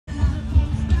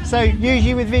So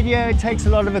usually with video it takes a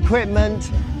lot of equipment,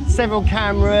 several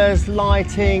cameras,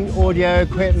 lighting, audio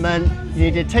equipment, you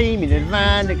need a team, you need a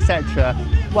van, etc.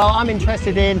 Well, I'm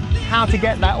interested in how to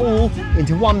get that all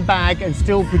into one bag and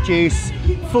still produce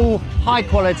full high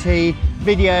quality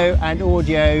video and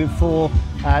audio for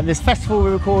this festival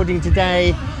we're recording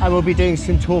today, and we'll be doing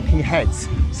some talking heads.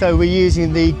 So we're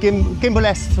using the Gimbal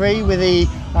S3 with the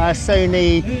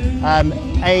Sony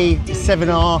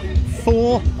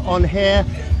A7R4 on here,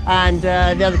 and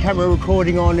the other camera we're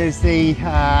recording on is the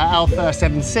Alpha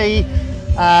A7C,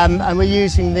 and we're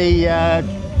using the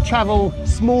travel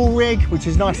SmallRig, which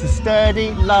is nice and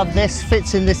sturdy. Love this,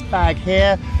 fits in this bag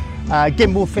here.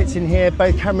 Gimbal fits in here,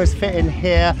 both cameras fit in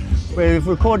here. We're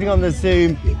recording on the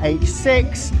Zoom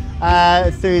H6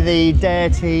 through the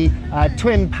Deity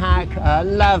twin pack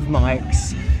Lav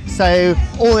Mics. So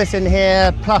all this in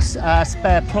here, plus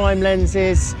spare prime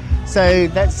lenses. So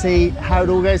let's see how it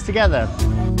all goes together.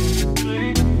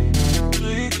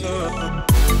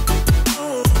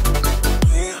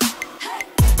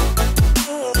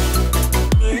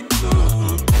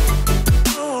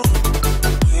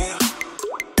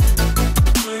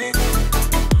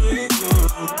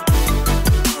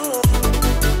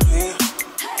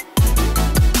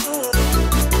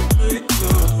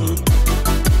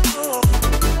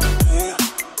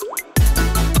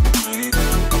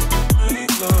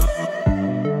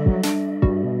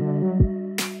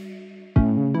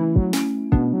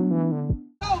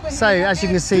 So as you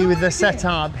can see with the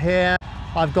setup here,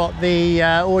 I've got the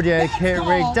audio kit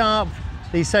rigged up,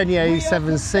 the Sony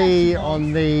A7C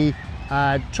on the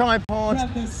tripod,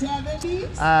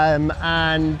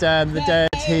 and the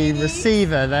Deity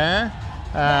receiver there,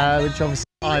 which obviously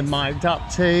I'm mic'd up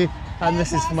to, and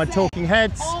this is for my talking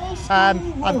heads.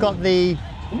 I've got the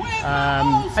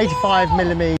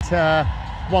 85mm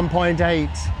 1.8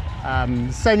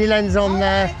 Sony lens on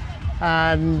there,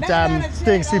 and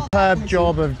doing a superb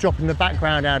job of dropping the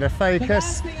background out of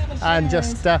focus and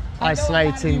just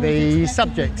isolating the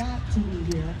subject.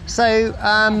 So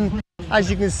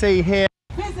as you can see here,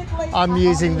 I'm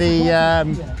using the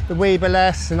Weebill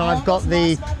S, and I've got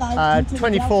the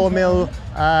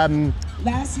 24mm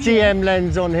GM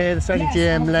lens on here, the Sony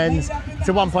GM lens. It's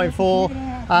a 1.4.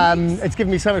 It's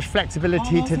given me so much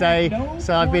flexibility today,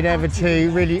 so I've been able to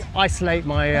really isolate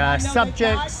my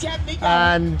subjects,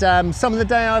 and some of the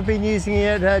day I've been using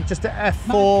it just at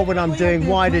f4 when I'm doing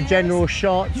wider general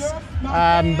shots,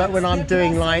 but when I'm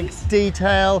doing like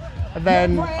detail,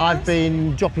 then I've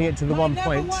been dropping it to the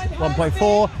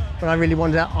 1.4 when I really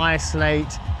want to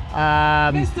isolate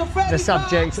the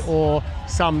subject or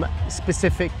some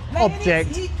specific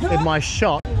object in my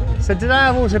shot. So today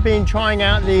I've also been trying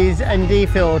out these ND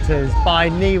filters by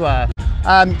Neewer.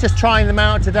 Just trying them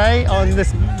out today on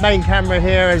this main camera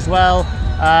here as well.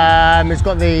 It's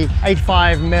got the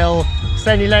 85mm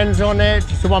Sony lens on it,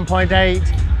 it's the 1.8,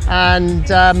 and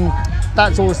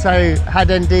that's also had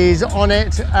NDs on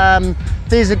it.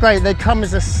 These are great, they come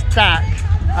as a stack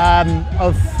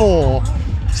of 4.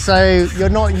 So you're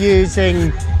not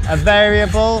using a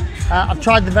variable. I've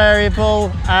tried the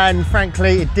variable and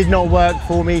frankly it did not work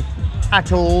for me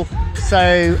at all.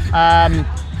 So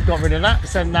got rid of that,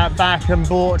 sent that back and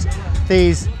bought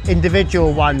these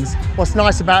individual ones. What's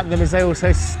nice about them is they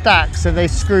also stack, so they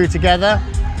screw together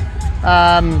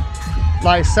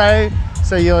like so.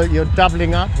 So you're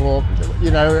doubling up, or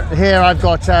you know, here I've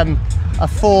got a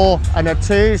 4 and a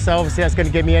 2, so obviously that's going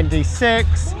to give me ND6,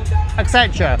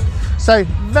 etc. So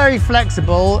very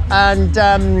flexible and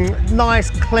nice,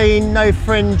 clean, no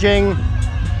fringing,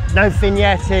 no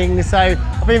vignetting. So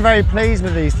I've been very pleased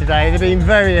with these today. They've been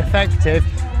very effective,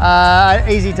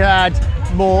 easy to add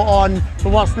more on.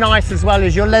 But what's nice as well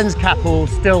is your lens cap will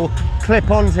still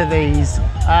clip onto these.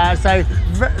 So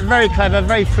very clever,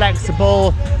 very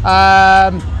flexible,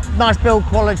 nice build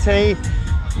quality,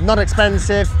 not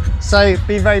expensive. So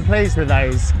been very pleased with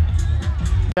those.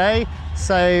 Okay.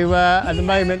 So at the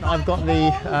moment I've got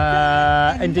the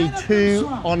ND2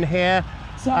 on here.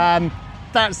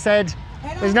 That said,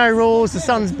 there's no rules, the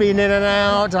sun's been in and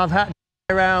out. I've had to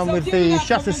play around with the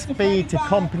shutter speed to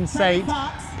compensate,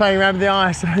 playing around with the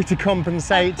ISO to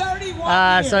compensate.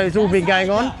 So it's all been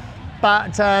going on.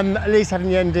 But at least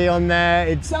having the ND on there,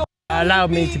 it's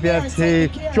allowed me to be able to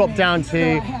drop down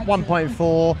to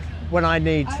 1.4 when I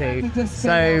need to.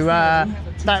 So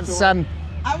that's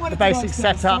the basic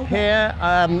setup here.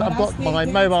 I've got my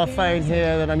mobile phone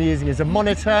here that I'm using as a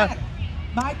monitor,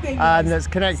 that's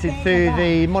connected through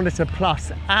the Monitor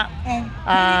Plus app,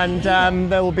 and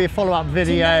there will be a follow-up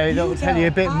video that will tell you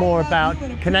a bit more about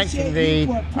connecting the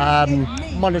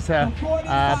Monitor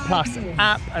Plus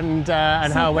app and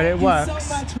how well it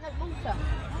works.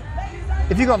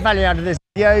 If you got value out of this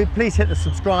video, please hit the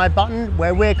subscribe button,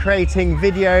 where we're creating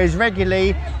videos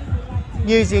regularly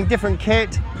using different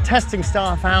kit, testing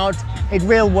stuff out in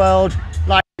real world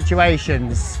life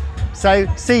situations.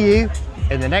 So see you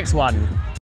in the next one.